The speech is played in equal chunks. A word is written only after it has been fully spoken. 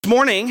This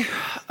morning,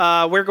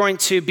 we're going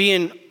to be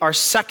in our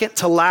second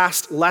to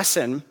last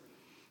lesson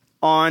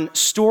on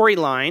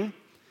storyline,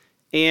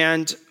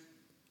 and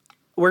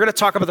we're going to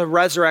talk about the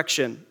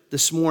resurrection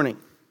this morning.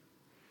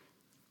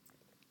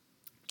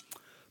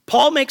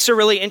 Paul makes a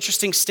really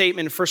interesting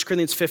statement in 1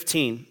 Corinthians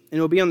 15, and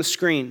it will be on the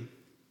screen.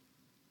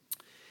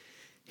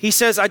 He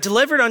says, I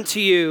delivered unto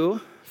you,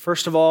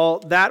 first of all,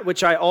 that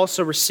which I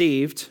also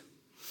received,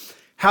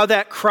 how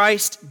that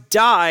Christ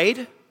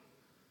died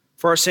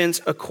for our sins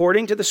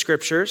according to the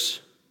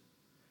scriptures,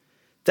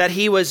 that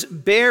he was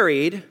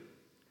buried,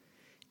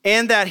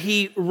 and that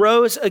he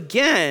rose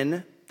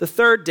again the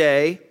third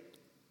day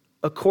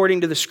according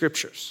to the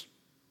scriptures.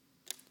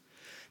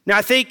 Now,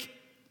 I think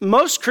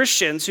most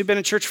Christians who've been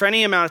in church for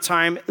any amount of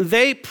time,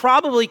 they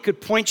probably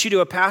could point you to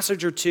a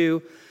passage or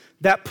two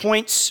that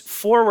points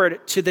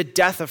forward to the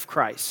death of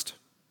Christ.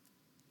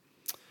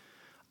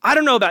 I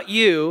don't know about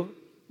you,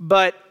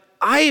 but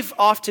I've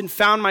often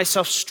found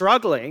myself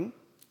struggling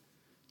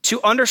to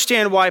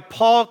understand why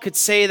Paul could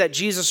say that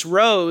Jesus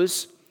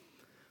rose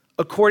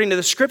according to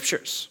the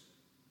scriptures.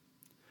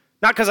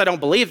 Not because I don't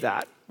believe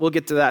that. We'll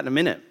get to that in a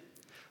minute.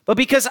 But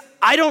because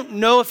I don't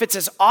know if it's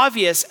as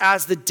obvious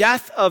as the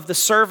death of the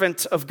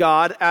servant of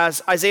God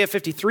as Isaiah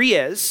 53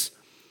 is.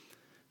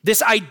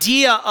 This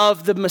idea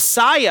of the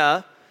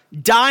Messiah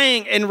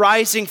dying and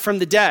rising from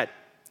the dead.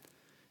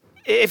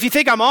 If you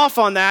think I'm off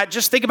on that,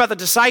 just think about the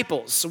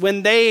disciples.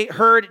 When they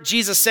heard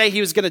Jesus say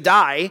he was going to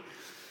die,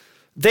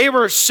 they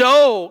were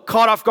so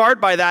caught off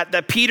guard by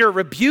that Peter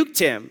rebuked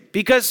him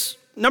because,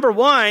 number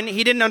one,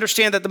 he didn't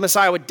understand that the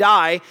Messiah would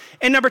die.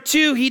 And number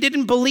two, he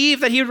didn't believe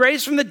that he would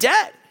raise from the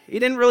dead. He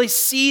didn't really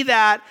see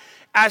that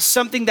as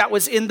something that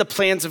was in the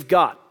plans of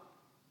God.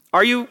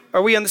 Are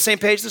we on the same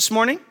page this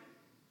morning?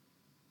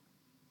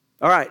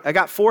 All right, I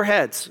got 4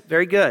 heads.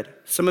 Very good.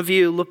 Some of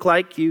you look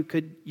like you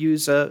could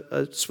use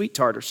a sweet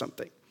tart or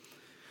something.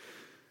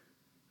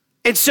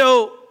 And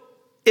so,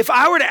 if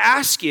I were to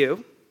ask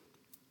you,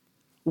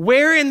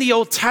 where in the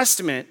Old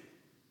Testament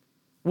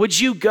would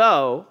you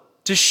go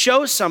to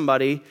show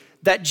somebody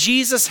that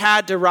Jesus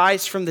had to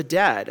rise from the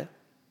dead?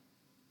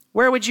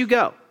 Where would you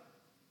go?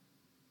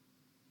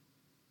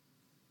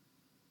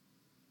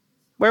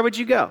 Where would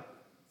you go?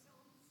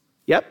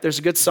 Yep, there's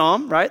a good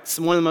psalm, right? It's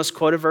one of the most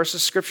quoted verses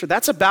of Scripture.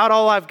 That's about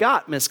all I've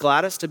got, Miss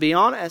Gladys, to be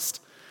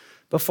honest.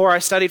 Before I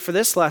studied for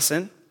this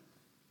lesson,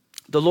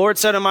 the Lord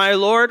said to my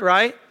Lord,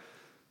 right?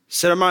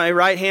 Sit on my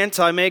right hand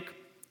till I make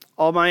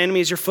all my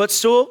enemies your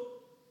footstool.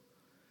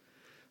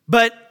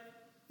 But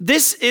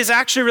this is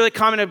actually a really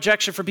common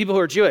objection for people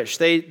who are Jewish.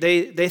 They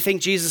think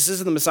Jesus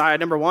isn't the Messiah,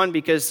 number one,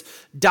 because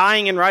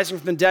dying and rising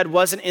from the dead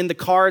wasn't in the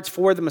cards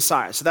for the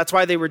Messiah. So that's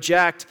why they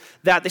reject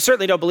that. They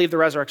certainly don't believe the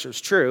resurrection is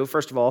true,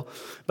 first of all,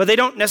 but they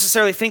don't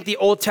necessarily think the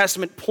Old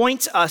Testament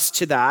points us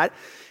to that.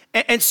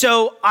 And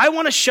so I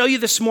want to show you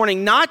this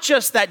morning, not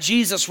just that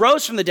Jesus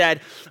rose from the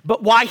dead,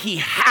 but why he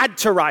had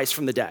to rise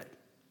from the dead.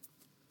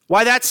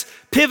 Why that's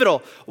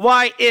pivotal.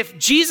 Why if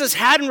Jesus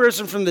hadn't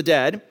risen from the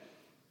dead,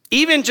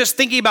 even just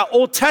thinking about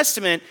Old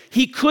Testament,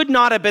 he could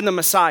not have been the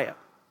Messiah.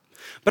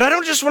 But I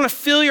don't just want to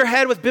fill your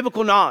head with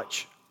biblical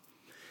knowledge.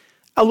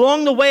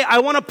 Along the way, I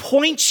want to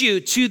point you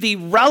to the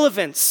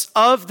relevance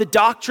of the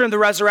doctrine of the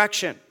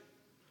resurrection.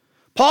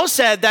 Paul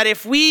said that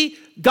if we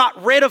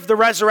got rid of the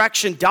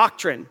resurrection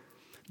doctrine,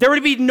 there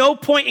would be no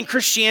point in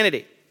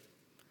Christianity.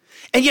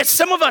 And yet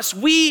some of us,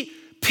 we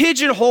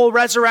pigeonhole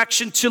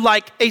resurrection to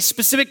like a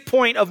specific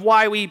point of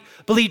why we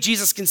believe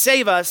Jesus can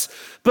save us,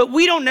 but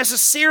we don't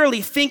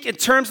necessarily think in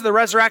terms of the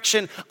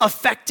resurrection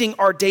affecting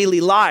our daily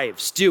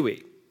lives, do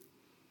we?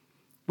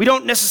 We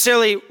don't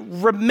necessarily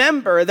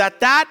remember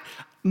that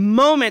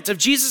moment of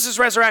Jesus'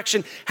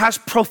 resurrection has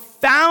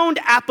profound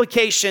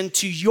application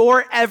to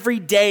your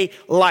everyday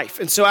life.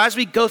 And so as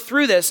we go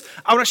through this,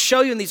 I want to show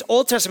you in these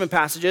Old Testament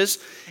passages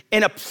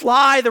and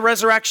apply the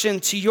resurrection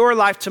to your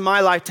life, to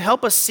my life, to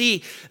help us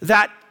see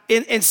that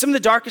in some of the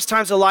darkest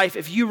times of life,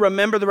 if you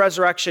remember the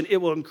resurrection, it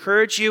will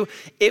encourage you.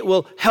 It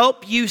will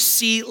help you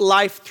see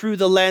life through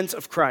the lens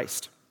of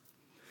Christ.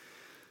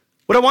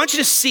 What I want you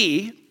to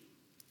see,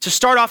 to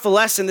start off the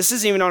lesson, this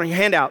isn't even on your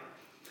handout,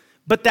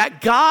 but that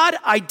God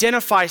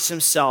identifies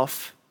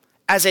himself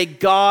as a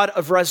God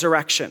of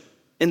resurrection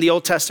in the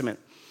Old Testament.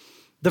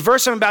 The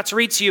verse I'm about to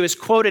read to you is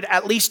quoted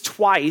at least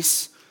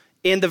twice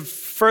in the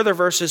further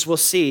verses we'll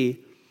see.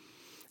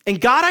 And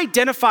God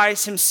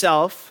identifies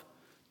himself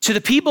to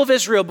the people of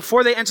Israel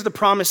before they enter the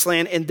promised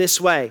land in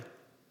this way.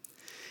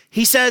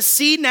 He says,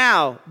 see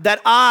now that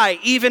I,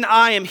 even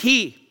I am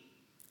he,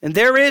 and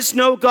there is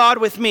no God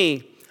with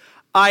me.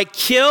 I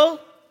kill,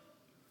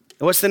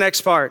 and what's the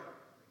next part?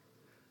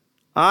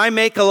 I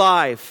make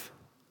alive.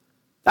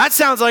 That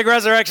sounds like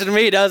resurrection to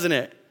me, doesn't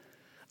it?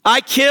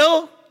 I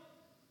kill.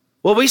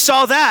 Well, we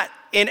saw that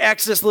in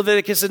Exodus,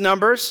 Leviticus, and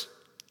Numbers,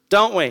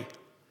 don't we?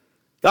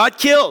 God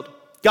killed.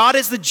 God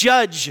is the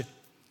judge.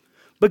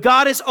 But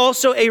God is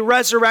also a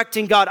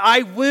resurrecting God.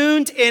 I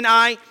wound and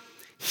I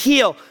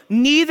heal.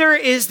 Neither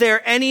is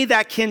there any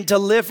that can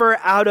deliver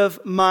out of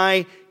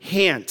my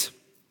hand.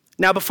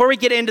 Now, before we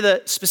get into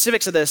the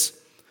specifics of this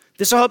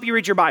This will help you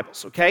read your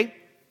Bibles, okay?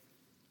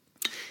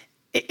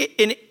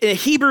 In a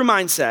Hebrew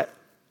mindset,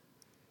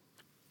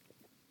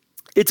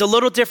 it's a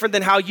little different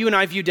than how you and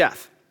I view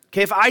death.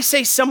 Okay, if I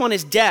say someone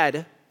is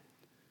dead,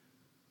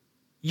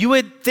 you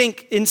would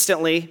think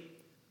instantly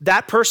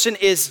that person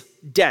is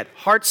dead.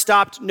 Heart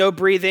stopped, no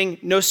breathing,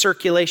 no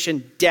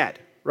circulation, dead,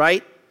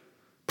 right?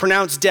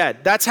 Pronounced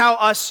dead. That's how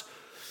us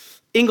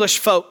English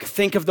folk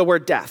think of the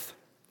word death.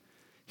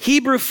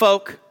 Hebrew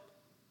folk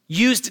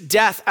used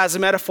death as a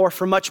metaphor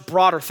for much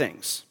broader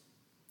things.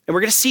 And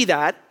we're going to see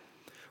that.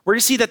 We're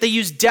going to see that they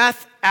use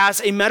death as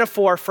a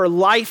metaphor for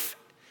life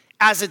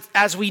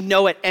as we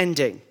know it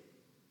ending.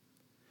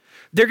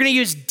 They're going to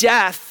use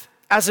death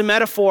as a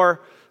metaphor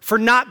for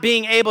not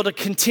being able to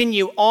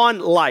continue on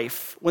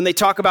life when they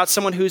talk about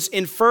someone who's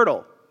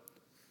infertile.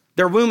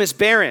 Their womb is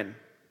barren.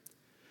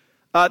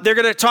 They're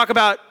going to talk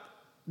about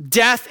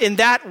death in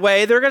that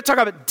way. They're going to talk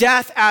about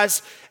death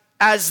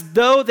as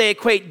though they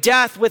equate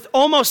death with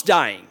almost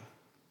dying.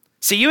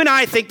 See, you and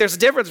I think there's a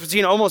difference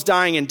between almost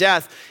dying and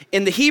death.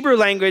 In the Hebrew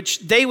language,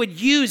 they would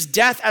use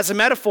death as a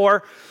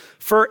metaphor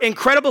for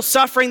incredible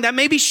suffering that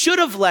maybe should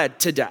have led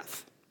to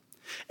death.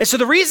 And so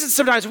the reason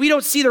sometimes we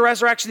don't see the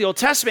resurrection of the Old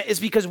Testament is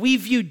because we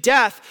view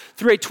death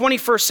through a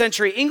 21st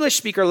century English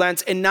speaker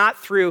lens and not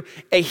through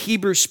a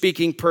Hebrew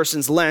speaking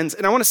person's lens.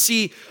 And I want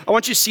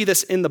you to see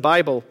this in the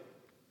Bible.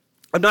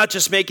 I'm not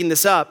just making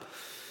this up.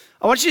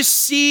 I want you to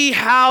see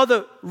how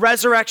the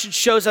resurrection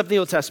shows up in the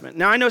Old Testament.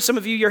 Now, I know some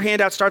of you, your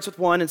handout starts with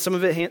 1 and some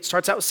of it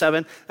starts out with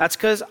 7. That's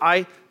because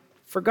I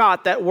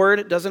forgot that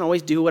word doesn't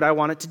always do what I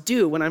want it to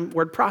do when I'm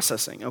word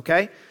processing,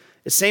 okay?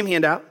 It's the same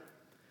handout.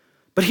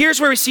 But here's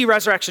where we see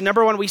resurrection.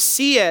 Number 1, we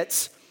see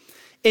it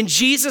in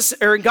Jesus,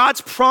 or in God's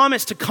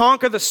promise to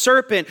conquer the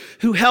serpent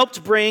who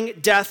helped bring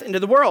death into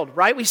the world,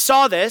 right? We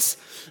saw this,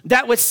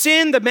 that with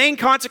sin, the main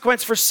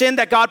consequence for sin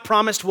that God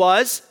promised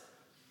was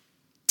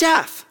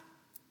death.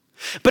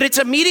 But it's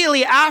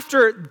immediately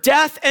after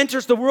death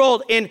enters the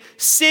world and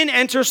sin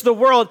enters the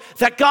world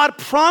that God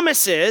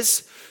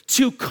promises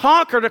to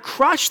conquer, to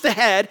crush the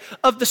head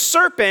of the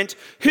serpent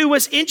who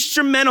was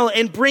instrumental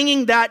in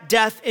bringing that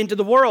death into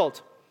the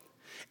world.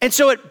 And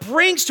so it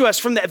brings to us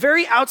from the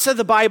very outset of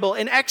the Bible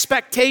an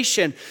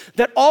expectation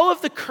that all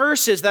of the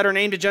curses that are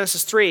named in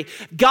Genesis 3,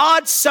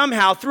 God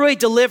somehow, through a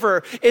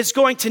deliverer, is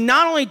going to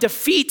not only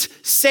defeat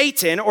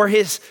Satan or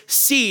his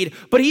seed,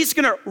 but he's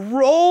going to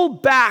roll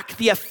back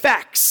the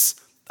effects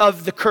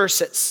of the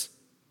curses,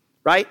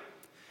 right?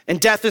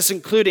 And death is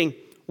including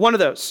one of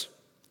those.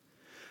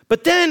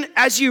 But then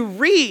as you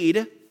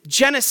read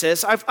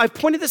Genesis, I've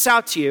pointed this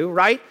out to you,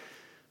 right?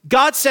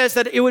 God says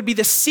that it would be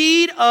the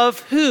seed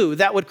of who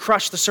that would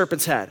crush the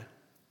serpent's head?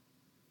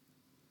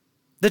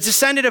 The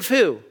descendant of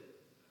who?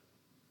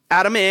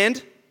 Adam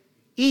and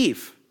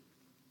Eve.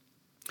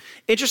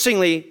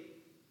 Interestingly,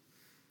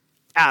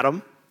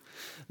 Adam,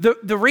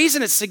 the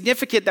reason it's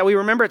significant that we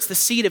remember it's the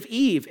seed of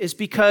Eve is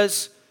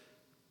because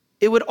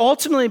it would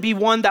ultimately be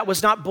one that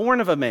was not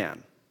born of a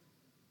man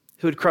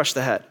who would crush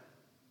the head.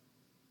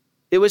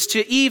 It was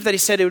to Eve that he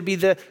said it would be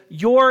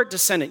your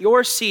descendant,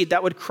 your seed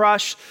that would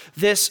crush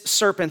this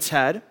serpent's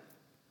head.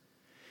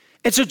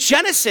 And so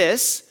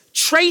Genesis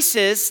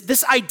traces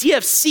this idea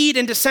of seed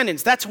and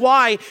descendants. That's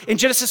why in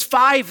Genesis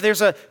 5,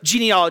 there's a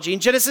genealogy.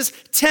 In Genesis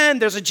 10,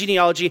 there's a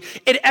genealogy.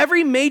 In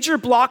every major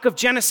block of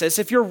Genesis,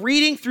 if you're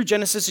reading through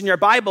Genesis in your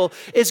Bible,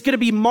 is going to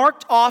be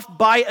marked off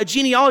by a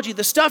genealogy,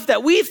 the stuff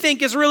that we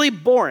think is really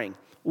boring.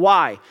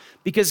 Why?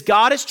 Because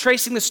God is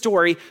tracing the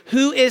story.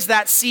 Who is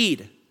that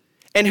seed?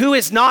 And who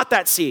is not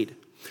that seed?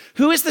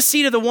 Who is the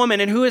seed of the woman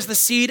and who is the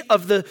seed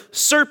of the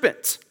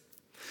serpent?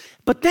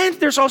 But then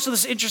there's also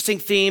this interesting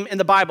theme in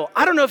the Bible.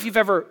 I don't know if you've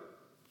ever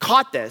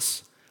caught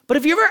this, but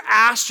have you ever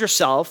asked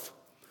yourself,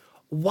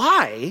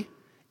 why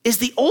is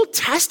the Old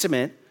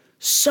Testament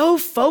so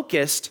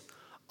focused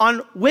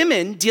on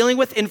women dealing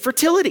with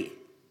infertility?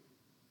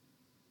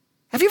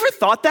 Have you ever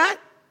thought that?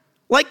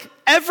 Like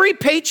every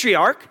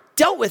patriarch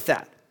dealt with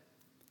that.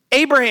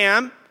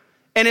 Abraham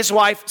and his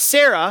wife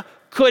Sarah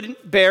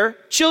couldn't bear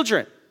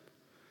children.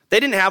 They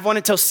didn't have one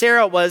until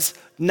Sarah was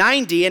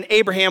 90 and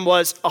Abraham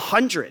was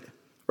 100,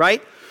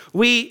 right?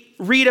 We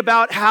read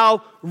about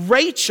how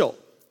Rebecca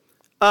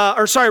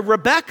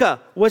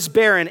was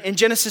barren in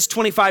Genesis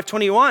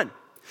 25:21.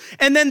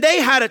 And then they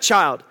had a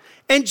child.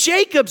 And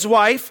Jacob's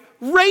wife,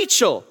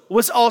 Rachel,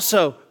 was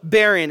also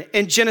barren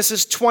in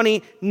Genesis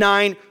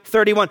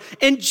 29:31.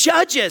 In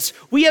Judges,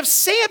 we have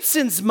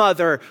Samson's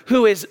mother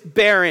who is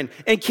barren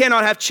and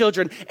cannot have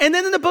children. And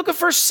then in the book of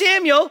 1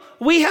 Samuel,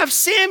 we have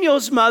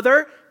Samuel's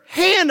mother,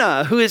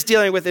 Hannah, who is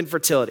dealing with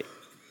infertility.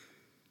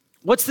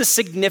 What's the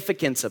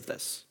significance of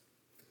this?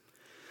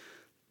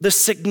 The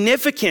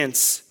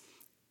significance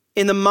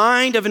in the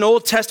mind of an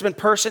Old Testament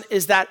person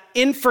is that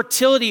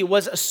infertility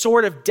was a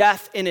sort of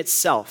death in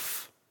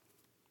itself.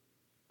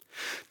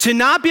 To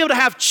not be able to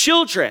have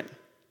children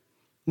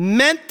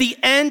meant the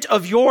end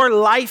of your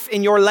life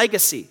and your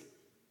legacy.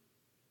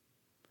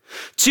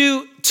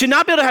 To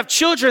not be able to have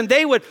children,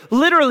 they would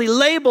literally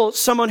label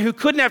someone who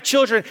couldn't have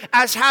children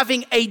as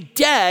having a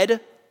dead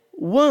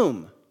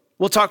womb.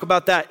 We'll talk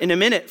about that in a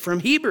minute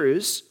from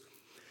Hebrews.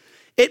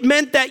 It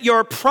meant that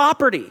your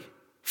property,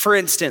 for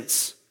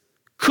instance,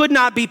 could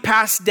not be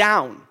passed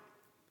down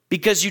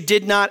because you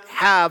did not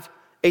have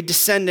a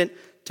descendant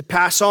to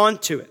pass on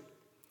to it.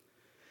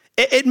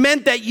 It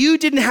meant that you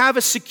didn't have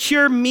a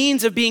secure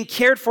means of being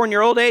cared for in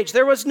your old age.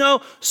 There was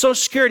no Social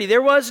Security.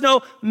 There was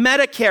no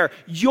Medicare.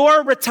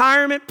 Your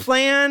retirement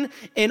plan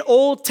in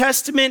Old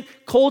Testament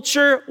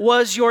culture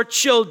was your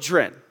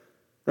children,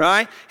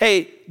 right?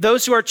 Hey,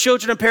 those who are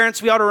children and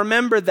parents, we ought to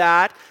remember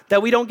that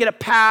we don't get a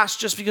pass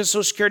just because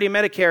Social Security and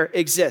Medicare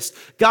exist.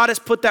 God has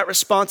put that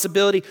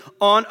responsibility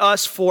on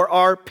us for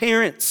our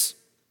parents.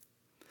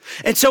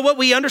 And so what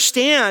we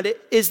understand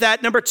is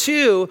that, number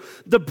two,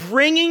 the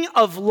bringing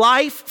of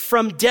life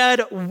from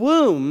dead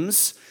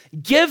wombs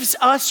gives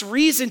us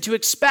reason to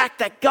expect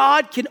that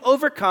God can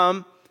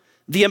overcome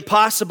the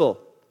impossible.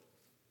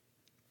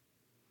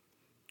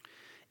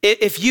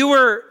 If you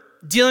were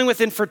dealing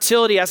with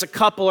infertility as a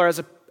couple or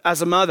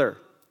as a mother,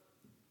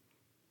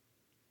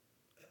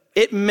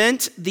 it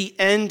meant the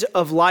end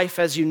of life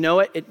as you know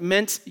it. It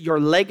meant your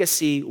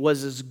legacy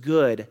was as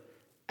good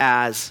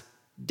as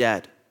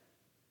dead.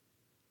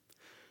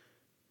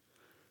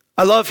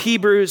 I love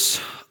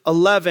Hebrews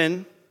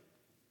 11:12,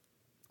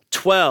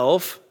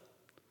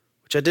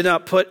 which I did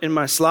not put in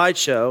my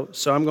slideshow,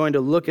 so I'm going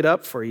to look it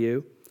up for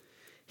you.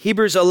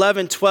 Hebrews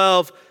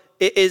 11:12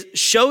 it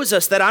shows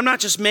us that I'm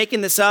not just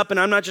making this up and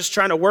I'm not just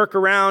trying to work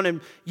around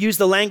and use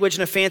the language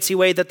in a fancy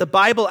way, that the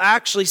Bible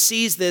actually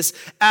sees this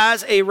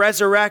as a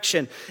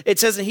resurrection. It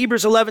says in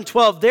Hebrews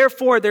 11:12,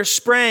 therefore there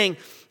sprang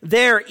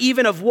there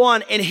even of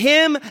one, and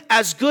him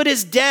as good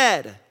as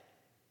dead.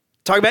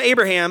 Talking about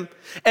Abraham,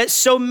 as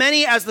so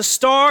many as the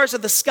stars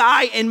of the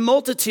sky in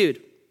multitude.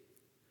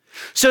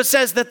 So it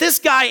says that this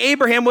guy,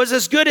 Abraham, was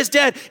as good as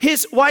dead.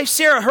 His wife,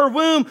 Sarah, her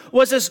womb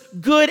was as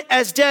good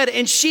as dead,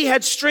 and she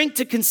had strength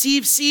to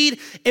conceive seed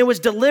and was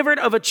delivered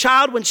of a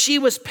child when she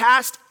was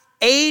past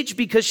age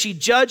because she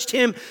judged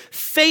him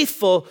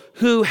faithful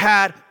who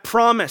had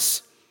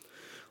promise.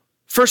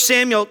 1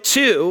 Samuel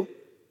 2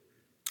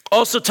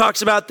 also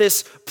talks about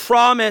this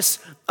promise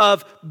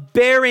of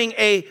bearing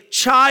a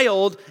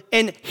child,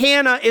 and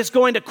Hannah is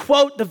going to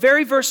quote the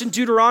very verse in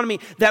Deuteronomy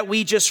that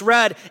we just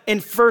read in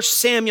 1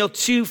 Samuel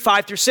 2,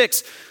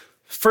 5-6.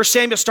 1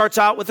 Samuel starts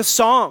out with a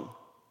song.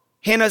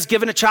 Hannah is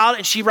given a child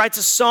and she writes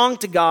a song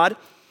to God,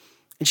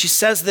 and she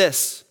says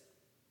this,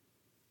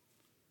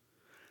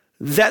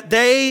 that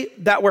they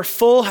that were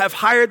full have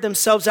hired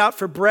themselves out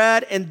for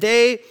bread, and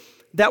they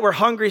that were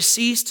hungry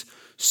ceased,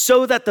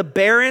 so that the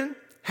barren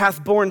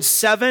hath borne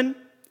 7,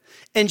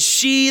 and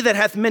she that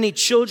hath many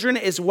children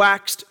is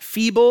waxed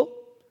feeble.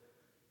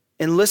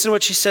 And listen to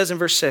what she says in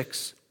verse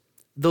 6.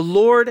 The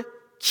Lord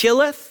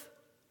killeth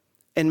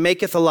and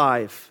maketh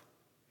alive.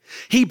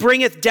 He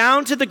bringeth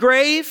down to the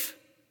grave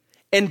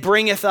and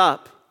bringeth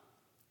up.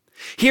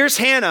 Here's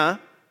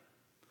Hannah,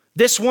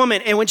 this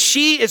woman, and when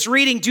she is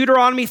reading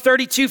Deuteronomy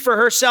 32 for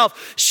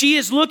herself, she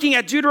is looking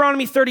at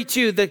Deuteronomy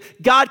 32,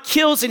 that God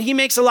kills and he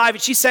makes alive,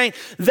 and she's saying,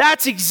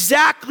 that's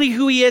exactly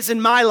who he is in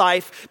my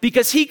life,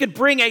 because he could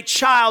bring a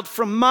child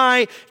from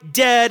my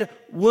dead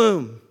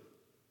womb.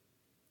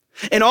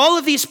 And all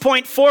of these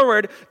point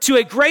forward to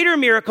a greater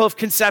miracle of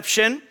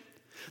conception,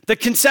 the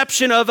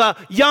conception of a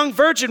young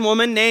virgin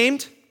woman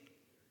named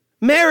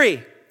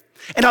Mary.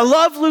 And I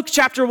love Luke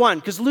chapter 1,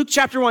 because Luke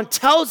chapter 1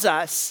 tells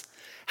us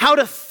how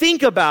to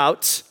think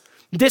about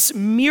this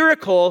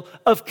miracle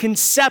of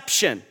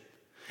conception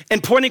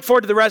and pointing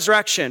forward to the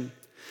resurrection.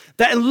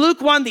 That in Luke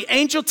 1, the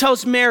angel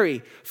tells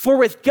Mary, for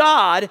with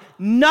God,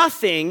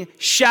 nothing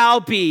shall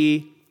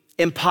be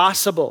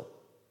impossible.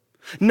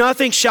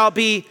 Nothing shall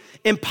be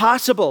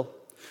impossible.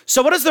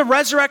 So what does the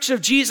resurrection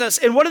of Jesus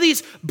and what do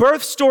these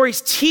birth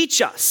stories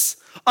teach us?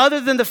 Other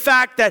than the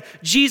fact that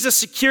Jesus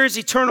secures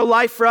eternal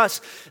life for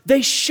us,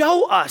 they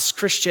show us,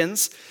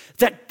 Christians,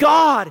 that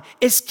God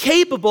is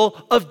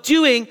capable of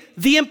doing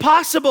the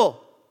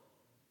impossible.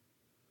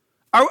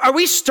 Are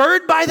we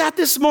stirred by that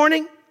this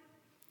morning?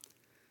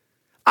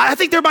 I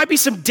think there might be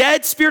some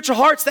dead spiritual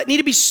hearts that need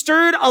to be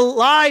stirred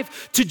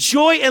alive to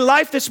joy and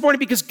life this morning,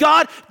 because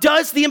God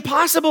does the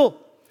impossible.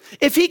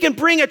 If he can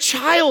bring a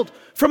child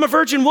from a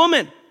virgin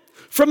woman,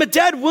 from a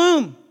dead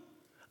womb,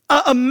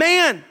 a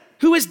man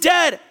who is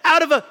dead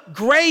out of a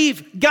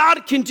grave,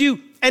 God can do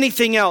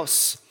anything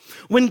else.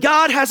 When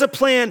God has a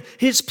plan,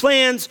 his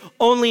plans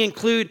only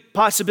include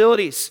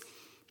possibilities.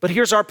 But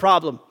here's our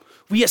problem.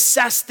 We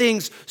assess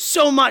things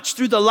so much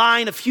through the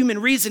line of human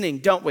reasoning,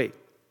 don't we?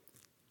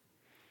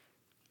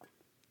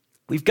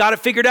 We've got it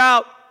figured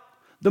out.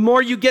 The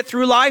more you get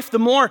through life, the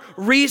more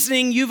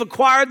reasoning you've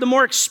acquired, the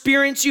more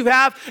experience you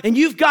have, and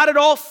you've got it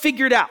all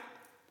figured out.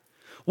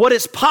 What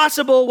is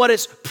possible, what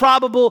is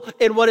probable,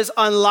 and what is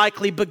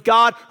unlikely. But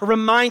God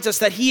reminds us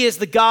that he is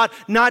the God,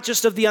 not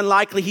just of the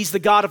unlikely, he's the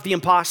God of the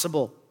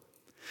impossible.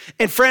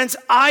 And friends,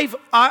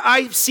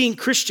 I've seen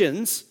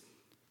Christians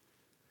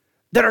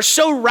that are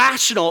so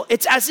rational,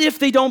 it's as if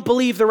they don't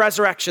believe the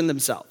resurrection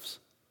themselves.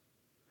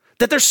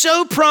 That they're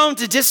so prone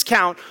to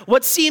discount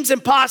what seems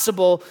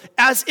impossible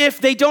as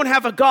if they don't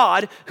have a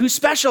God who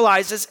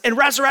specializes in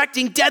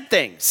resurrecting dead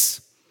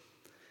things.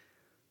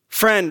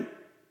 Friend,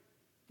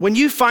 when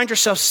you find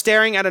yourself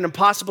staring at an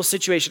impossible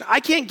situation,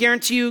 I can't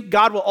guarantee you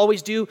God will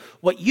always do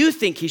what you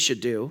think he should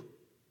do.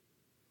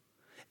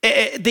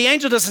 The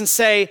angel doesn't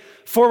say,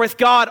 for with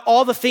God,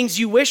 all the things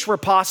you wish were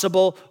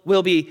possible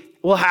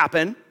will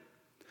happen.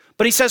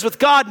 But he says, with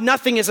God,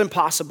 nothing is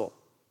impossible.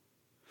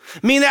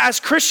 Meaning that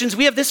as Christians,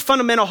 we have this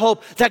fundamental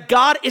hope that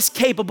God is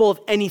capable of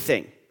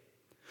anything.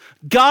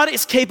 God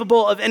is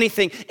capable of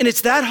anything. And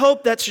it's that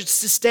hope that should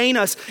sustain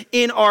us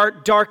in our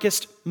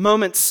darkest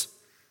moments.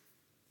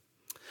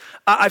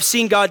 I've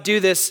seen God do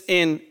this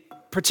in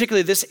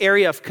particularly this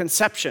area of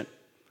conception.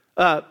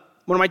 One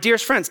of my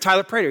dearest friends,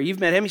 Tyler Prater, you've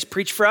met him, he's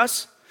preached for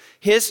us.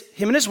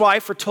 Him and his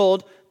wife were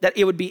told that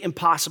it would be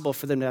impossible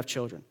for them to have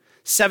children.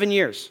 7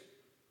 years.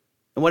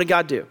 And what did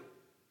God do?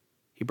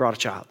 He brought a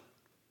child.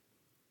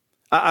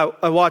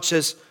 I watched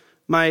as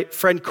my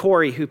friend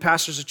Corey, who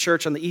pastors a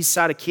church on the east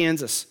side of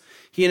Kansas,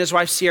 he and his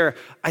wife Sierra,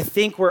 I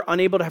think were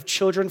unable to have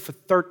children for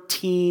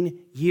 13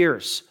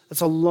 years.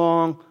 That's a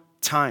long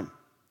time.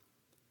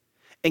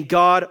 And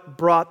God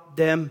brought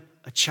them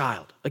a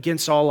child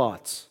against all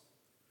odds.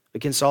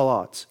 Against all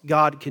odds.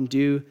 God can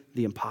do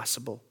the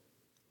impossible.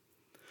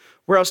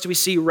 Where else do we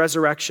see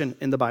resurrection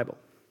in the Bible?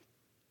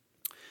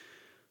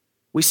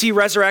 We see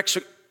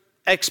resurrection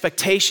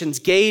expectations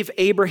gave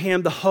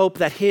Abraham the hope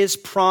that his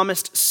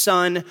promised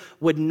son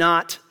would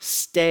not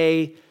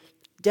stay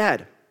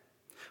dead.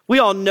 We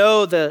all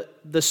know the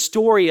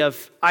story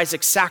of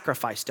Isaac's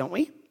sacrifice, don't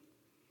we?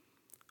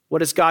 What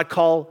does God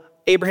call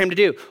Abraham to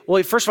do?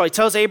 Well, first of all, he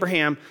tells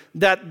Abraham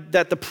that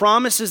the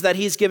promises that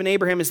he's given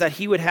Abraham is that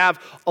he would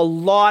have a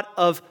lot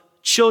of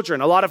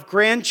children, a lot of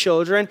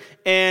grandchildren,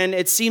 and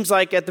it seems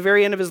like at the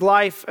very end of his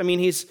life,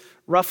 he's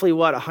roughly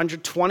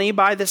 120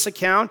 by this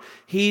account.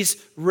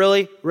 He's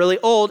really, really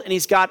old, and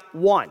he's got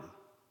one.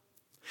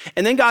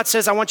 And then God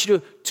says, I want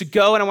you to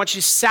go and I want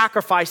you to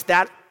sacrifice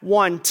that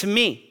one to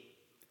me.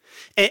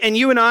 And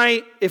you and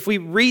I, if we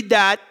read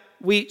that,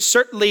 we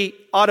certainly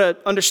ought to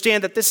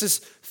understand that this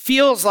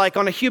feels like,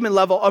 on a human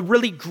level, a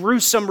really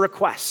gruesome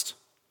request.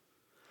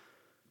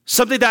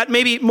 Something that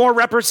maybe more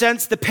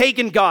represents the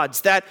pagan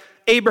gods that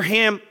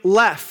Abraham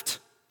left.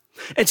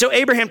 And so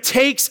Abraham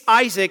takes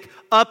Isaac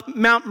up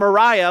Mount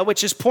Moriah,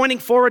 which is pointing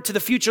forward to the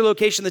future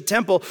location of the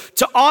temple,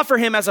 to offer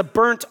him as a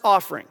burnt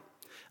offering.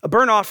 A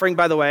burnt offering,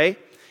 by the way,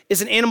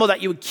 is an animal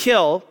that you would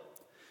kill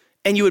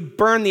and you would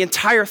burn the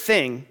entire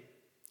thing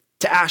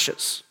to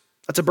ashes.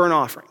 That's a burnt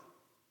offering.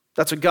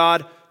 That's what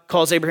God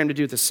calls Abraham to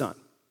do with his son.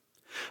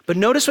 But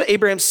notice what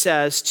Abraham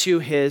says to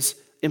his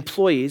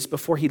employees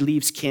before he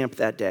leaves camp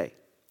that day.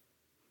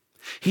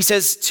 He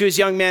says to his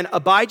young men,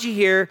 abide ye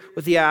here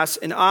with the ass,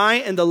 and I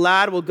and the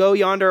lad will go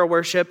yonder to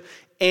worship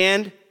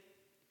and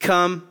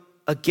come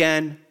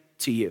again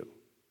to you.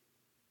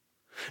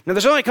 Now,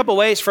 there's only a couple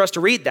ways for us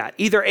to read that.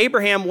 Either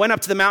Abraham went up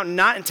to the mountain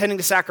not intending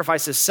to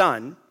sacrifice his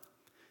son,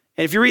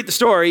 and if you read the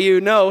story, you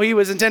know he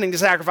was intending to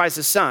sacrifice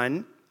his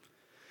son.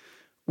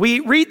 We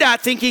read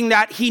that thinking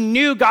that he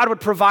knew God would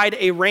provide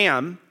a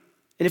ram,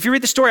 and if you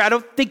read the story, I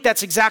don't think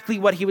that's exactly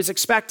what he was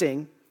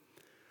expecting.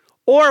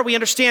 Or we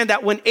understand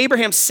that when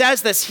Abraham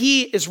says this,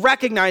 he is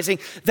recognizing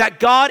that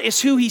God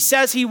is who he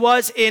says he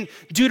was in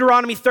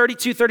Deuteronomy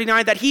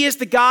 32:39, that he is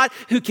the God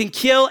who can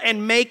kill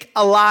and make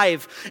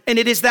alive. And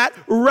it is that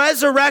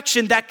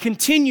resurrection that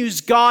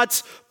continues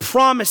God's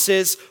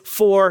promises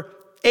for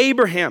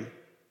Abraham.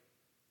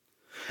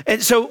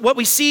 And so what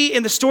we see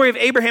in the story of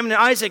Abraham and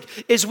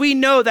Isaac is we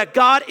know that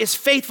God is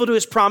faithful to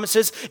his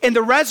promises, and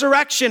the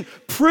resurrection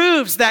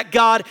proves that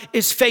God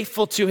is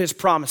faithful to his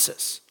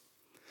promises.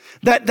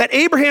 That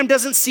Abraham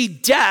doesn't see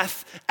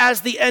death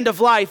as the end of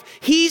life.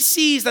 He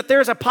sees that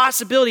there's a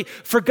possibility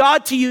for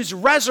God to use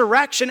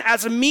resurrection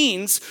as a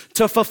means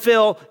to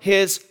fulfill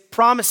his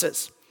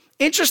promises.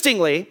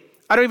 Interestingly,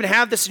 I don't even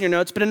have this in your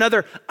notes, but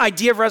another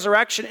idea of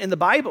resurrection in the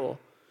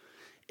Bible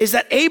is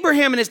that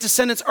Abraham and his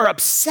descendants are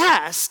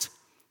obsessed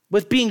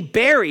with being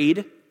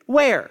buried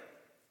where?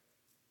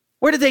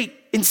 Where did they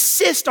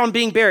insist on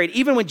being buried,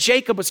 even when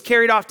Jacob was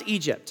carried off to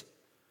Egypt?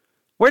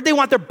 Where did they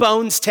want their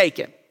bones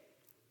taken?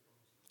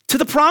 To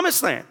the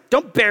promised land.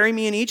 Don't bury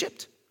me in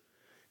Egypt.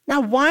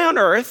 Now, why on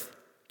earth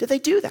did they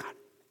do that?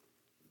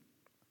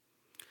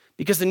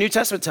 Because the New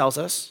Testament tells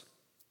us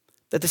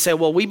that they say,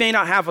 well, we may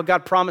not have what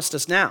God promised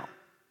us now,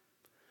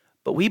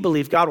 but we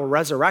believe God will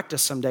resurrect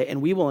us someday and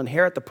we will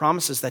inherit the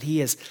promises that he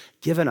has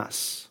given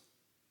us.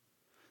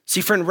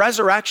 See, friend,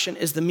 resurrection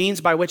is the means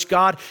by which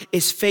God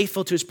is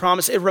faithful to his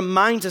promise. It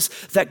reminds us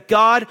that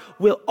God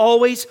will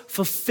always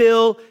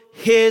fulfill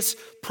his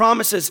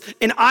promises.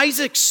 In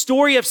Isaac's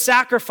story of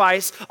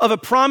sacrifice of a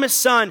promised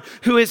son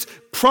who is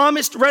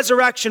promised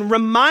resurrection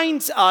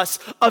reminds us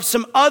of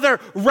some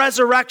other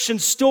resurrection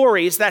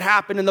stories that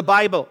happen in the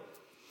Bible.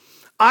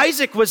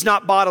 Isaac was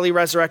not bodily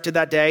resurrected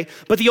that day,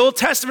 but the Old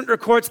Testament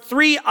records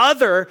 3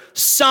 other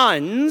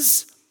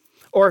sons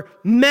or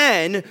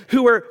men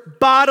who were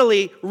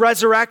bodily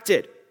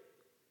resurrected.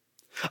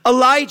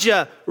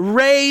 Elijah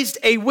raised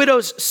a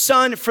widow's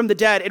son from the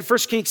dead in 1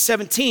 Kings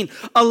 17.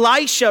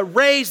 Elisha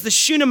raised the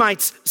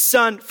Shunammite's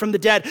son from the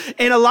dead.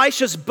 And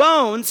Elisha's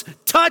bones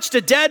touched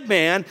a dead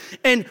man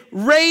and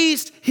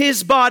raised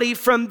his body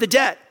from the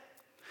dead.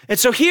 And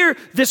so here,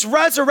 this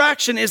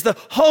resurrection is the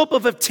hope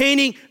of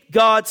obtaining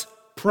God's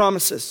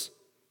promises.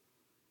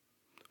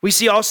 We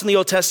see also in the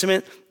Old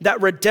Testament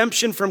that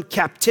redemption from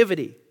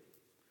captivity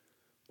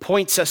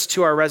points us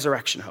to our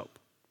resurrection hope.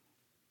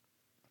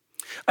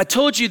 I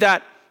told you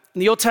that in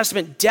the Old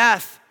Testament,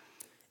 death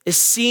is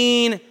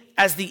seen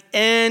as the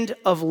end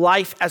of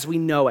life as we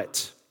know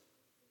it.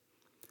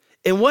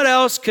 And what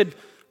else could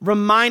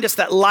remind us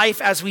that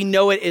life as we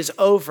know it is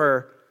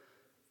over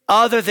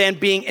other than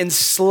being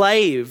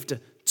enslaved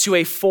to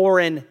a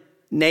foreign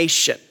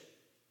nation?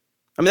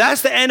 I mean,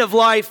 that's the end of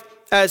life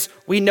as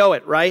we know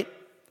it, right?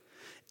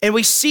 And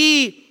we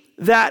see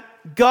that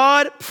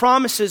God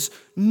promises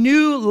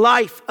new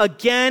life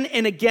again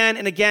and again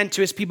and again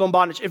to his people in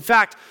bondage. In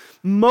fact,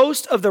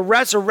 most of the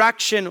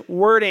resurrection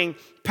wording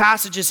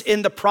passages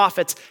in the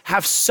prophets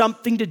have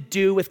something to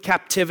do with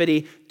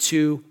captivity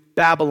to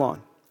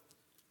Babylon.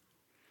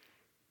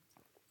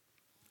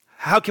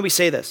 How can we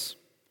say this?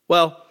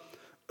 Well,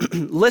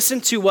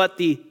 listen to what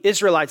the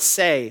Israelites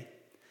say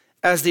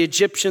as the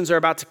Egyptians are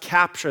about to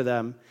capture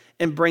them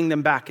and bring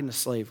them back into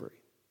slavery.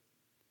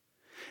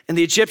 And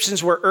the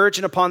Egyptians were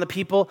urgent upon the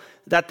people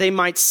that they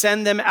might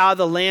send them out of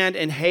the land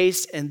in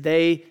haste, and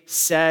they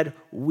said,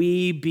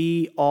 "We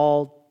be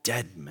all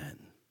dead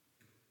men."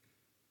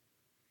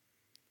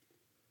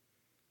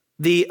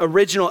 The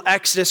original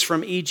Exodus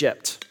from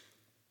Egypt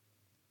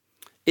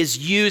is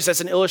used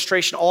as an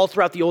illustration all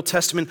throughout the Old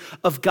Testament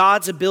of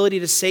God's ability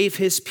to save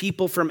his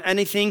people from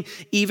anything,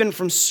 even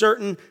from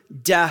certain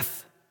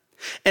death.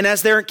 And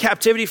as they're in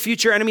captivity,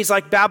 future enemies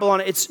like Babylon,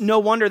 it's no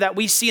wonder that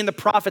we see in the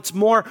prophets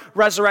more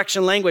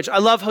resurrection language. I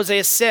love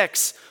Hosea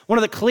 6, one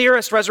of the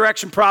clearest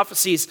resurrection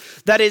prophecies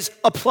that is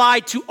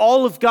applied to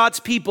all of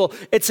God's people.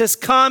 It says,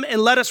 "Come and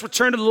let us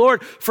return to the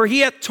Lord, for he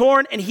hath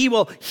torn and he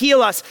will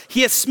heal us.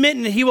 He hath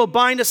smitten and he will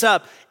bind us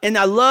up." And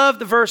I love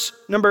the verse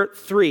number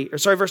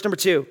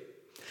 2.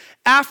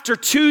 "After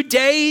 2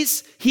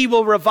 days, he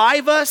will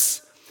revive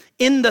us.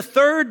 In the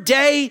 3rd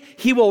day,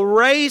 he will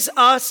raise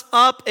us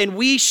up and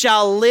we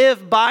shall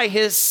live by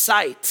his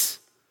sight."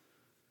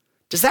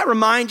 Does that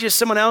remind you of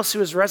someone else who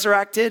was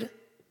resurrected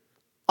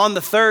on the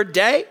 3rd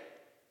day?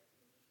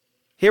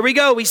 Here we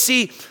go. We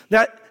see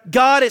that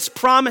God is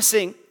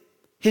promising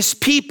his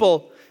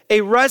people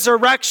a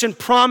resurrection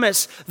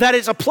promise that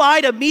is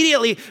applied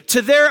immediately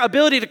to their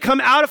ability to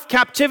come out of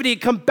captivity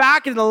and come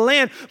back into the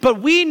land.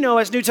 But we know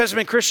as New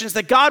Testament Christians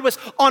that God was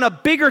on a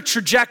bigger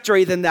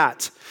trajectory than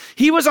that.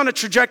 He was on a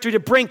trajectory to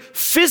bring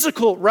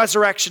physical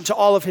resurrection to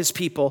all of his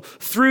people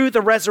through the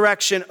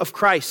resurrection of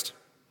Christ.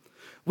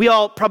 We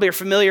all probably are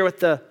familiar with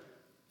the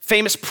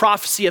famous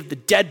prophecy of the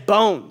dead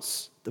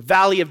bones, the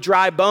valley of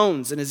dry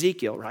bones in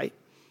Ezekiel, right?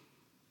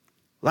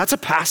 Well, that's a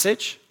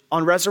passage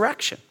on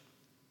resurrection.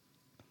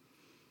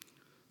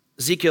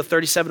 Ezekiel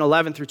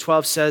 37:11 through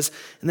 12 says,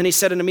 "And then he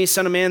said unto me,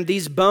 Son of man,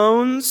 these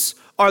bones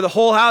are the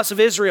whole house of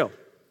Israel.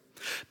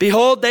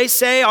 Behold, they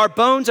say, our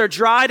bones are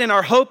dried and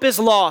our hope is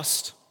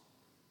lost."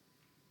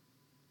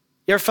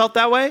 You ever felt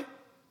that way?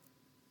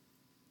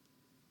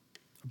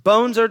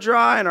 Bones are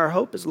dry and our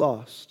hope is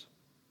lost.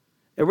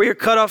 And we are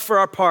cut off for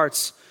our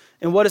parts.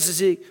 And what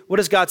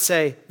does God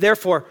say?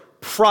 "Therefore,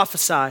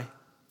 prophesy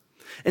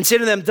and say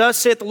to them, Thus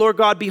saith the Lord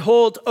God,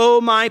 Behold,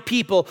 O my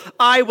people,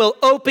 I will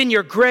open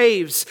your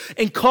graves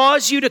and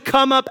cause you to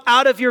come up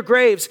out of your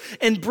graves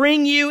and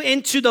bring you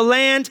into the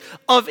land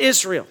of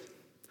Israel."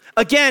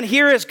 Again,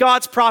 here is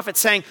God's prophet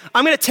saying,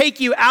 I'm going to take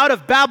you out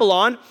of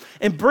Babylon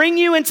and bring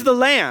you into the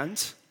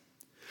land.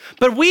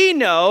 But we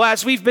know,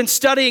 as we've been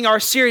studying our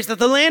series, that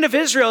the land of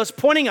Israel is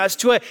pointing us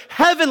to a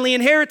heavenly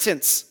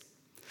inheritance.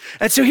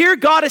 And so here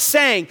God is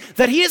saying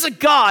that he is a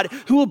God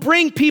who will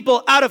bring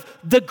people out of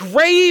the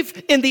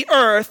grave in the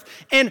earth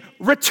and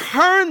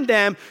return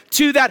them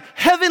to that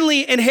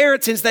heavenly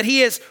inheritance that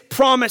he has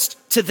promised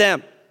to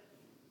them.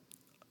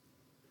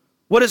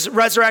 What does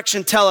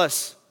resurrection tell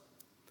us?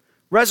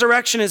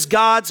 Resurrection is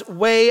God's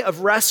way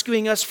of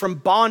rescuing us from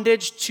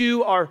bondage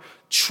to our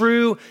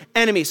true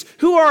enemies.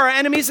 Who are our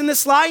enemies in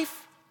this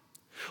life?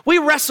 We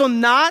wrestle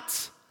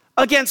not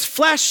against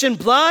flesh and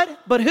blood,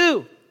 but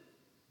who?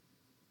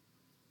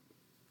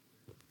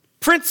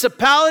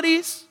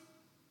 Principalities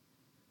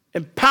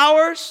and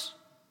powers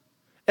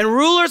and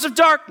rulers of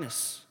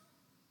darkness.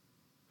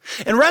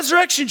 And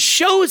resurrection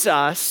shows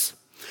us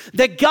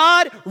that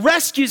God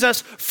rescues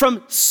us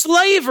from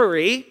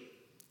slavery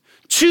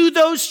to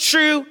those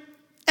true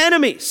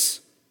enemies.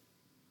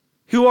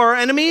 Who are our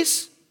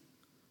enemies?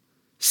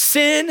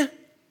 Sin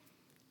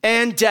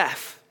and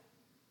death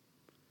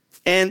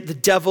and the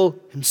devil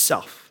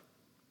himself.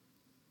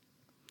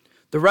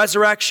 The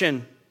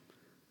resurrection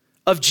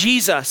of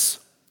Jesus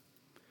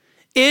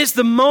is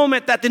the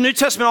moment that the New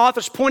Testament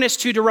authors point us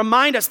to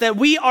remind us that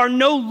we are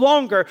no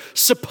longer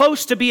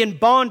supposed to be in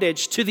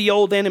bondage to the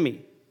old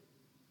enemy.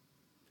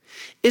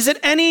 Is it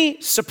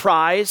any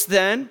surprise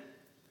then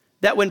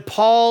that when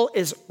Paul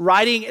is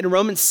writing in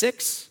Romans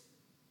 6,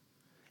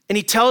 and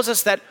he tells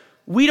us that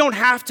we don't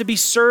have to be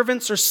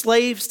servants or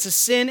slaves to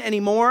sin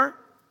anymore,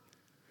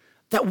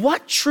 that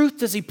what truth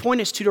does he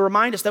point us to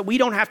remind us that we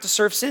don't have to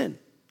serve sin?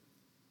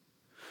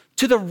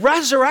 To the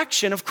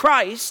resurrection of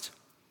Christ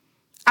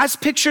as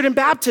pictured in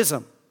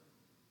baptism.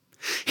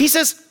 He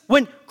says,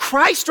 when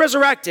Christ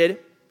resurrected,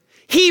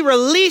 he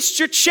released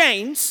your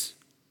chains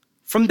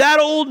from that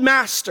old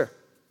master.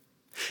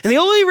 And the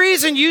only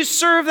reason you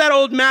serve that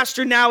old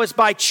master now is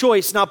by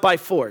choice, not by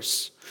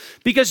force.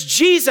 Because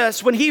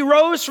Jesus, when he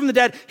rose from the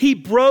dead, he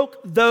broke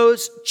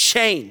those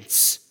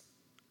chains.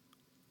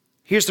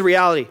 Here's the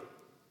reality.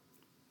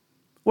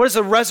 What does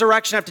the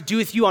resurrection have to do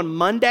with you on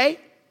Monday?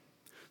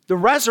 The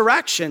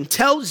resurrection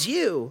tells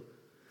you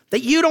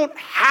that you don't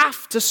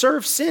have to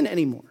serve sin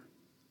anymore.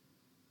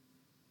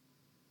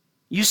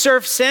 You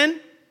serve sin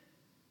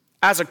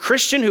as a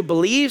Christian who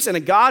believes in a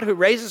God who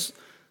raises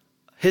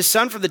his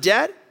son from the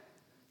dead.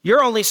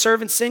 You're only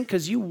serving sin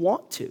because you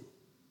want to,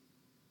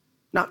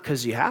 not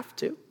because you have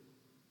to.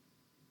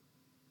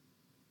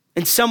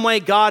 In some way,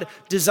 God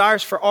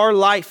desires for our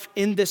life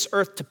in this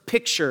earth to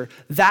picture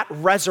that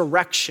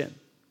resurrection.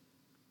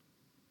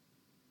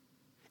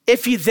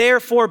 If you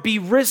therefore be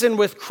risen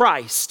with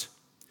Christ,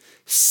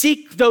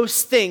 seek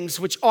those things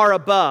which are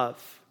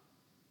above,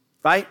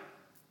 right?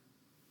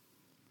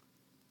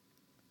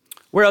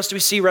 Where else do we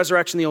see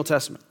resurrection in the Old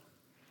Testament?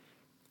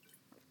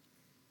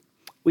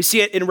 We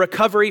see it in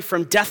recovery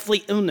from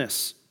deathly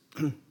illness.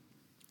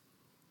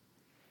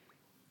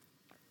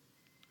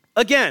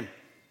 Again,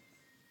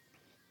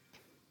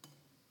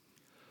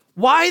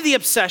 why the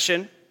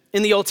obsession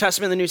in the Old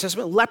Testament and the New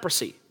Testament?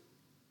 Leprosy.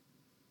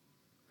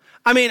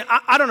 I mean,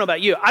 I don't know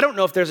about you. I don't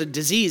know if there's a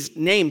disease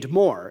named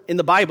more in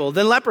the Bible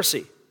than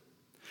leprosy.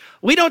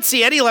 We don't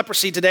see any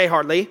leprosy today,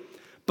 hardly.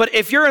 But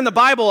if you're in the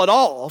Bible at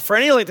all, for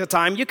any length of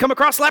time, you come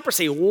across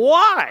leprosy.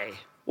 Why?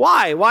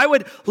 Why? Why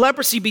would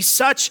leprosy be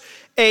such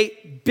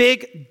a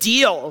big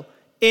deal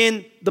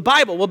in the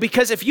Bible? Well,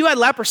 because if you had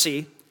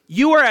leprosy,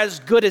 you were as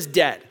good as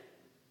dead.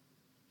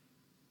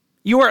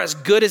 You were as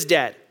good as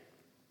dead.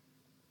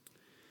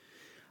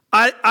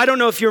 I don't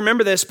know if you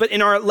remember this, but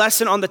in our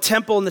lesson on the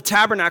temple and the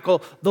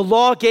tabernacle, the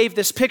law gave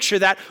this picture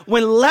that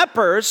when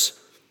lepers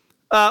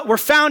were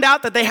found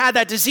out that they had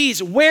that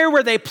disease, where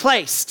were they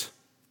placed?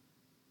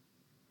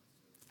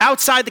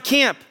 Outside the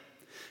camp.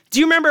 Do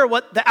you remember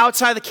what the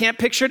outside of the camp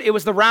pictured? It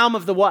was the realm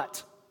of the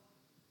what?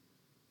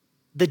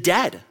 The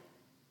dead.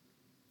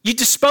 You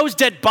dispose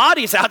dead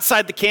bodies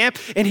outside the camp,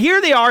 and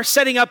here they are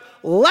setting up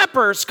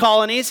lepers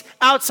colonies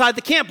outside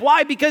the camp.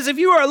 Why? Because if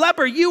you are a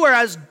leper, you are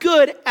as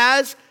good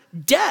as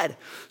dead.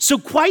 So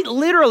quite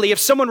literally, if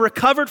someone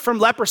recovered from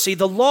leprosy,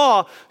 the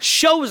law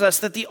shows us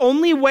that the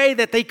only way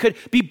that they could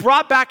be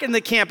brought back into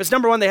the camp is,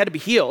 number one, they had to be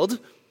healed.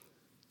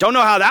 Don't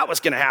know how that was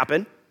going to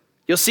happen.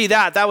 You'll see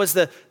that. That was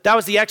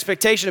the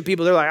expectation of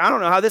people. They're like, I don't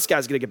know how this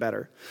guy's going to get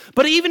better.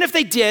 But even if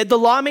they did, the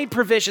law made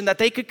provision that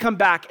they could come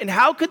back. And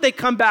how could they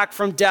come back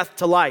from death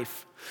to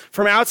life?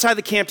 From outside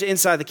the camp to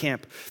inside the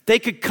camp. They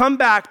could come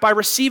back by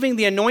receiving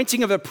the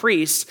anointing of a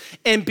priest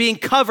and being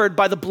covered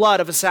by the blood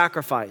of a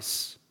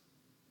sacrifice.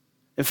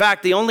 In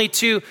fact, the only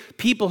two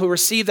people who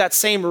received that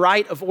same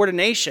rite of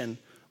ordination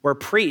were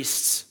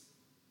priests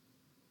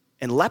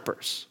and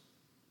lepers.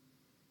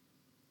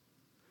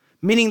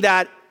 Meaning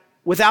that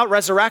without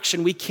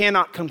resurrection, we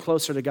cannot come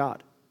closer to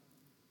God.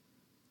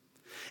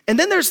 And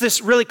then there's this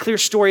really clear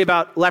story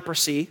about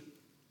leprosy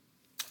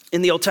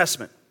in the Old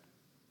Testament.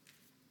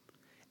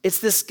 It's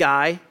this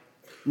guy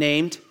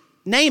named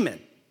Naaman.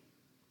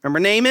 Remember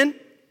Naaman?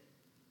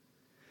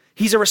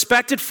 He's a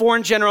respected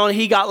foreign general, and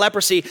he got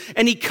leprosy.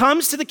 And he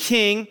comes to the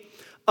king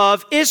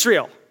of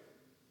Israel.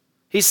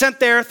 He's sent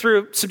there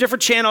through some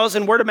different channels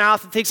and word of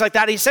mouth and things like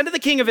that. He's sent to the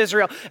king of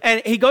Israel,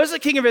 and he goes to the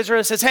king of Israel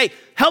and says, hey,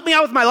 help me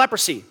out with my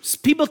leprosy.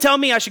 People tell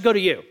me I should go to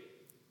you.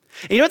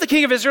 And you know what the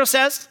king of Israel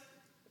says?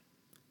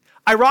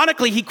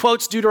 Ironically, he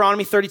quotes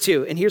Deuteronomy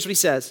 32, and here's what he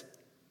says.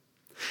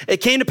 It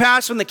came to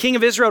pass when the king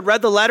of Israel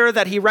read the letter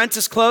that he rent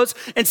his clothes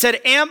and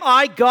said, am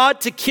I God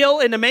to kill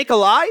and to make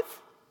alive?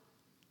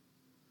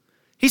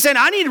 He said,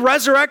 I need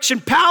resurrection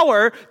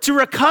power to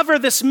recover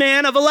this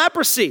man of a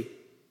leprosy.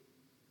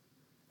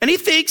 And he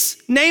thinks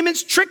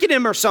Naaman's tricking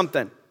him or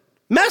something,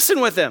 messing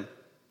with him.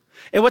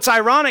 And what's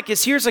ironic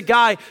is here's a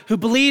guy who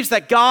believes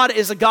that God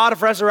is a God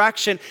of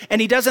resurrection,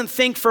 and he doesn't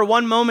think for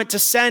one moment to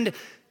send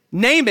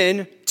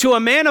Naaman to a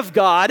man of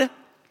God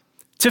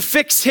to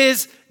fix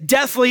his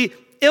deathly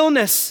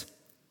illness.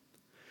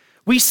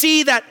 We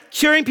see that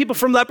curing people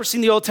from leprosy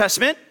in the Old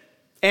Testament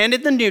and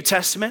in the New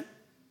Testament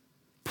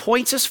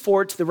points us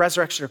forward to the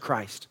resurrection of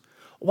Christ.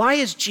 Why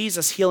is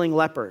Jesus healing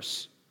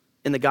lepers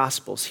in the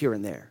Gospels here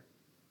and there?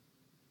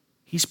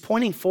 He's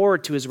pointing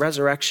forward to his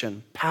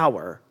resurrection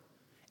power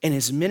and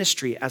his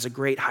ministry as a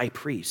great high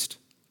priest.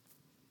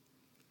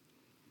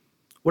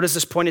 What does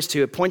this point us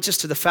to? It points us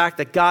to the fact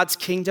that God's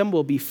kingdom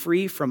will be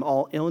free from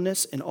all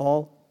illness and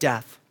all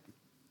death.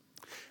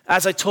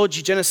 As I told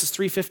you, Genesis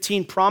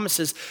 3:15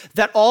 promises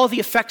that all the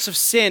effects of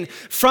sin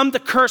from the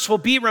curse will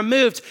be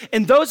removed,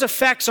 and those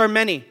effects are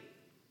many.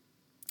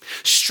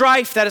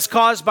 strife that is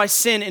caused by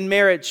sin in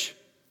marriage,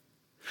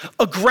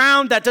 a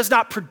ground that does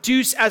not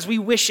produce as we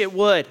wish it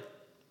would,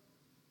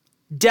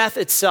 death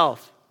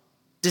itself,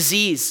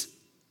 disease.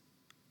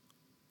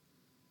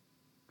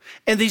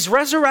 And these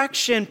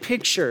resurrection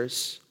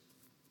pictures,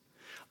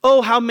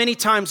 oh, how many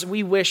times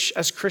we wish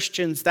as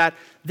Christians that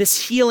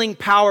this healing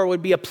power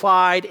would be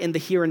applied in the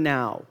here and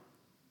now.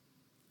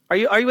 Are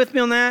you with me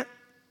on that?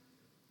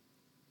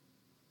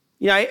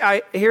 You know,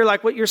 I hear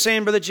like what you're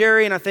saying, Brother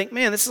Jerry, and I think,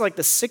 man, this is like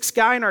the sixth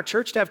guy in our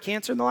church to have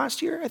cancer in the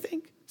last year, I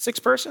think.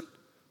 Sixth person.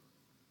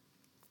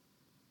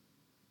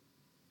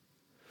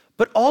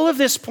 But all of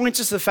this points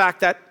us to the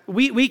fact that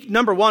we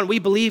number one, we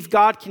believe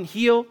God can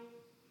heal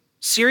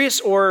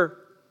serious or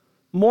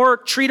more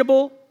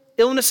treatable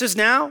illnesses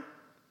now.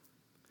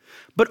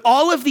 But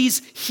all of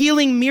these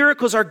healing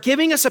miracles are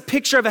giving us a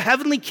picture of a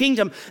heavenly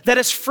kingdom that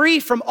is free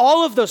from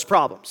all of those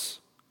problems.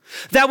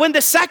 That when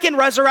the second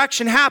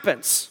resurrection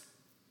happens,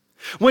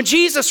 when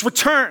Jesus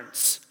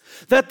returns,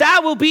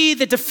 that will be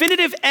the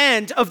definitive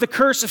end of the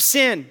curse of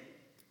sin.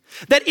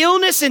 That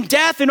illness and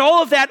death and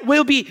all of that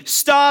will be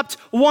stopped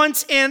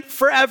once and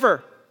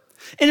forever.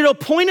 And it'll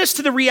point us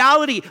to the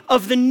reality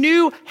of the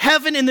new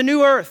heaven and the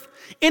new earth,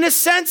 in a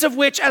sense of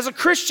which, as a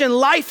Christian,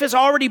 life has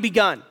already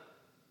begun.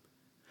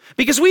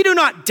 Because we do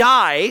not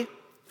die,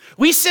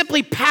 we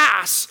simply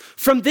pass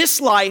from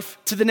this life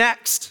to the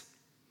next.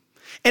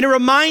 And it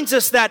reminds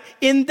us that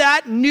in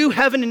that new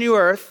heaven and new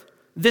earth,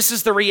 this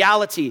is the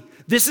reality.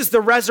 This is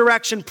the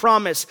resurrection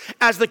promise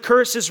as the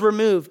curse is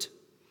removed.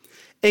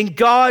 And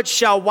God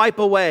shall wipe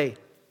away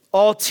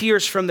all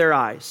tears from their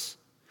eyes.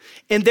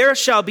 And there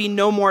shall be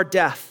no more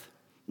death,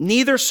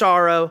 neither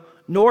sorrow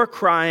nor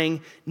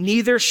crying,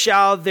 neither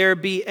shall there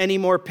be any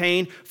more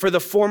pain, for the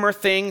former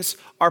things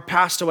are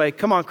passed away.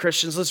 Come on,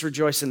 Christians, let's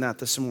rejoice in that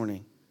this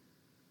morning.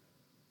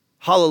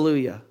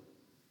 Hallelujah.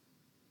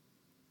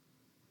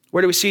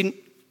 Where do we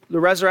see the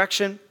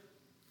resurrection?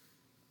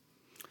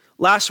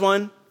 Last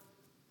one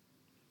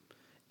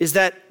is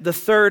that the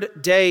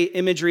third day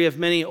imagery of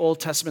many Old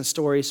Testament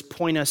stories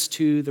point us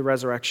to the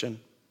resurrection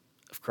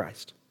of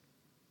Christ.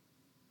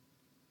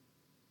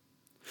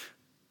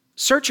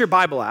 Search your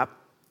Bible app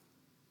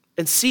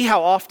and see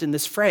how often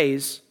this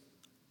phrase,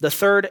 the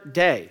third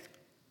day,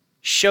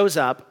 shows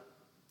up,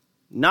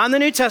 not in the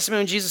New Testament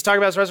when Jesus talked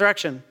about his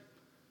resurrection,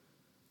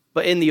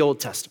 but in the Old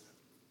Testament.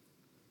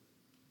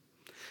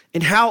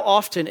 And how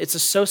often it's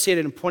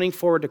associated and pointing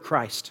forward to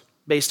Christ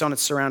based on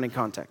its surrounding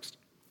context.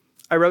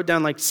 I wrote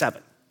down like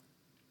 7,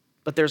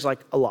 but there's like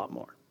a lot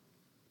more.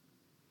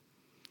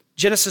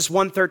 Genesis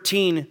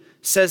 1:13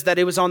 says that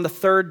it was on the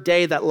third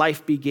day that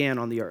life began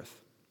on the earth.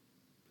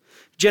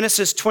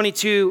 Genesis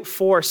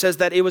 22:4 says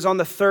that it was on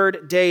the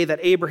third day that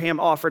Abraham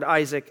offered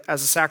Isaac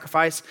as a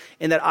sacrifice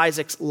and that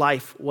Isaac's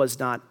life was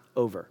not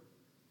over.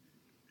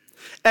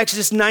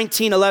 Exodus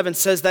 19:11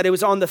 says that it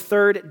was on the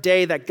third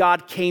day that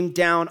God came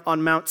down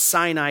on Mount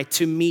Sinai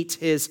to meet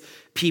his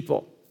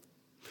people.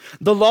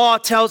 The law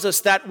tells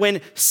us that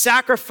when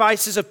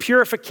sacrifices of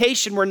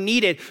purification were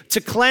needed to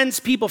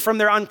cleanse people from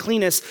their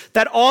uncleanness,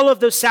 that all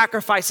of those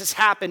sacrifices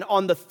happened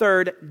on the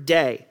third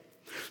day.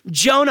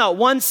 Jonah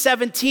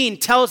 1:17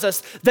 tells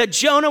us that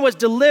Jonah was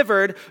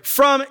delivered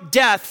from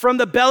death, from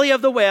the belly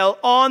of the whale,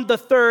 on the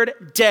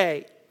third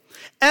day.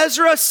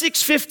 Ezra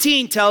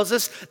 6:15 tells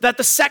us that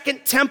the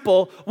second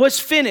temple was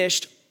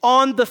finished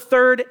on the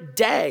third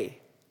day.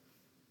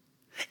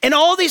 And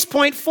all these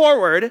point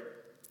forward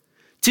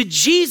to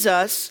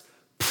Jesus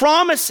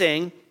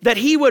promising that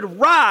he would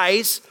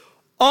rise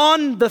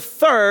on the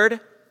third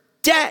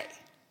day.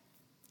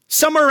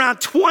 Somewhere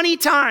around 20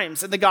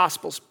 times in the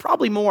Gospels,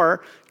 probably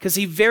more because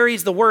he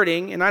varies the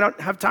wording, and I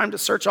don't have time to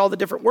search all the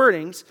different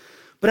wordings,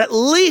 but at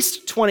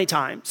least 20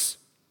 times,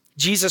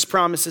 Jesus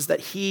promises that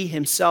he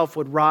himself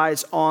would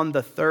rise on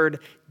the third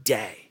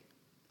day.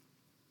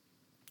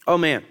 Oh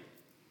man,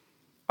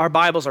 our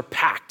Bibles are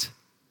packed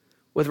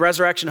with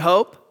resurrection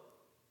hope.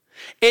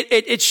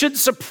 It shouldn't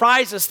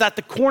surprise us that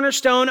the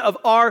cornerstone of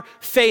our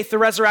faith, the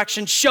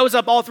resurrection, shows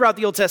up all throughout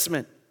the Old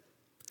Testament.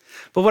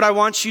 But what I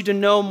want you to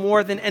know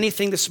more than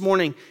anything this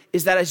morning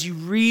is that as you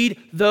read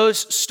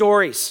those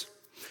stories,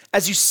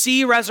 as you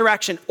see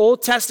resurrection,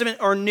 Old Testament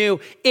or New,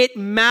 it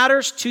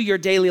matters to your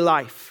daily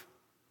life.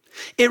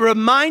 It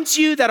reminds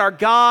you that our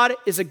God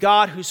is a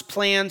God whose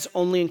plans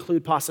only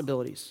include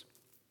possibilities,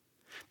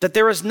 that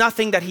there is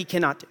nothing that he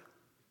cannot do.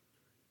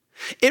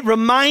 It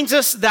reminds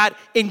us that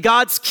in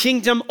God's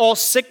kingdom, all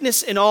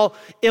sickness and all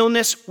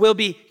illness will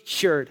be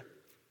cured.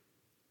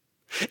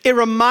 It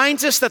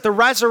reminds us that the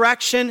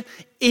resurrection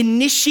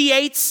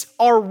initiates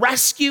our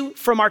rescue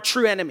from our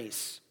true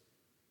enemies.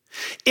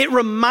 It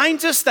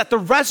reminds us that the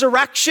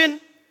resurrection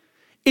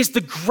is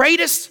the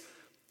greatest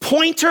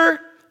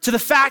pointer to the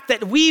fact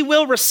that we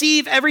will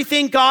receive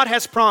everything God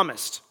has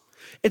promised.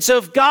 And so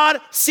if God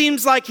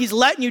seems like he's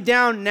letting you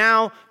down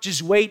now,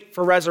 just wait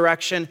for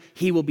resurrection.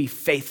 He will be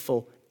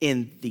faithful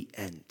in the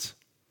end.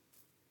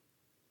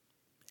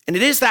 And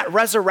it is that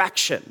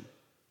resurrection,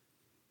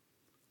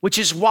 which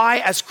is why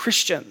as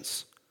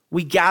Christians,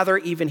 we gather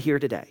even here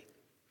today.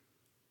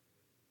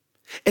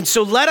 And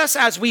so let us,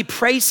 as we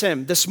praise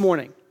him this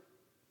morning,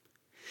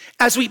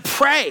 as we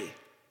pray,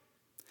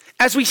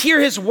 as we hear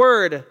his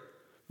word,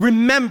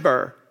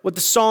 remember what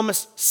the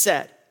psalmist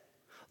said.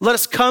 Let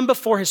us come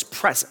before his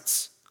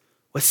presence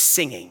with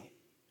singing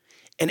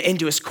and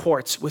into his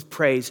courts with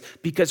praise,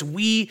 because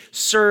we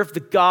serve the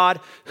God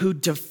who,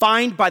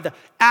 defined by the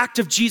act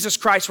of Jesus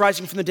Christ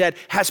rising from the dead,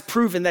 has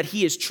proven that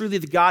he is truly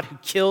the God who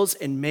kills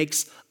and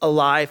makes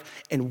alive,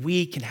 and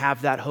we can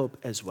have that hope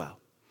as well.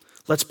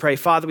 Let's pray.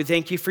 Father, we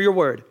thank you for your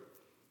word.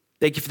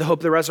 Thank you for the hope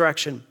of the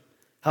resurrection.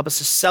 Help us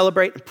to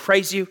celebrate and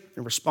praise you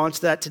in response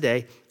to that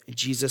today. In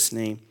Jesus'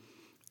 name,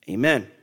 amen.